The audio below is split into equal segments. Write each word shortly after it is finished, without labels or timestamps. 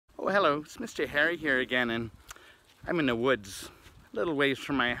hello, it's Mr. Harry here again, and I'm in the woods, a little ways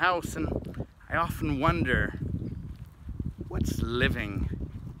from my house, and I often wonder what's living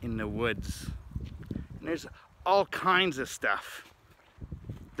in the woods. And there's all kinds of stuff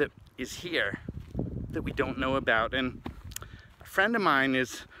that is here that we don't know about, and a friend of mine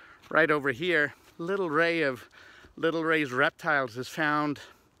is right over here. Little Ray of Little Ray's Reptiles has found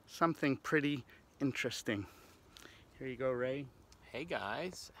something pretty interesting. Here you go, Ray. Hey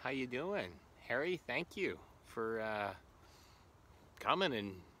guys, how you doing? Harry, thank you for coming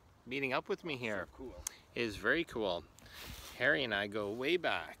and meeting up with me here. So cool. It is very cool. Harry and I go way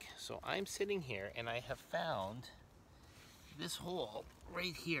back. So I'm sitting here and I have found this hole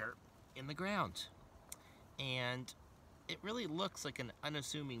right here in the ground. And it really looks like an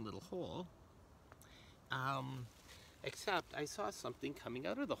unassuming little hole. Except I saw something coming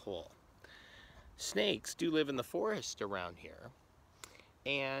out of the hole. Snakes do live in the forest around here.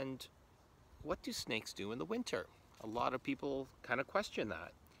 And what do snakes do in the winter? A lot of people kind of question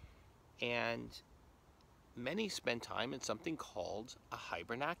that. And many spend time in something called a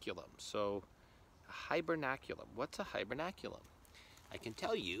hibernaculum. So a hibernaculum, what's a hibernaculum? I can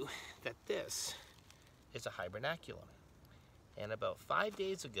tell you that this is a hibernaculum. And about 5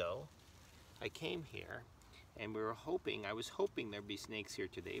 days ago, I came here and I was hoping there'd be snakes here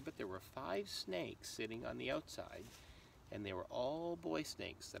today, but there were 5 snakes sitting on the outside, and they were all boy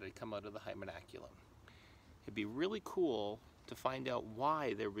snakes that had come out of the hibernaculum. It'd be really cool to find out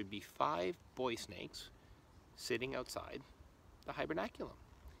why there would be 5 boy snakes sitting outside the hibernaculum.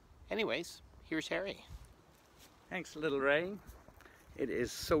 Anyways, here's Harry. Thanks, Little Ray. It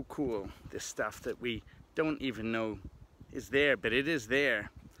is so cool, this stuff that we don't even know is there, but it is there.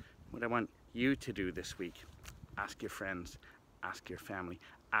 What I want you to do this week, ask your friends, ask your family,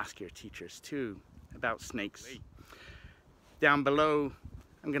 ask your teachers too about snakes. Down below,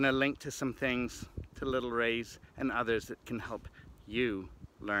 I'm going to link to some things, to Little Ray's and others that can help you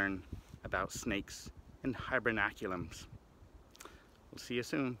learn about snakes and hibernaculums. We'll see you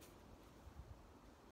soon.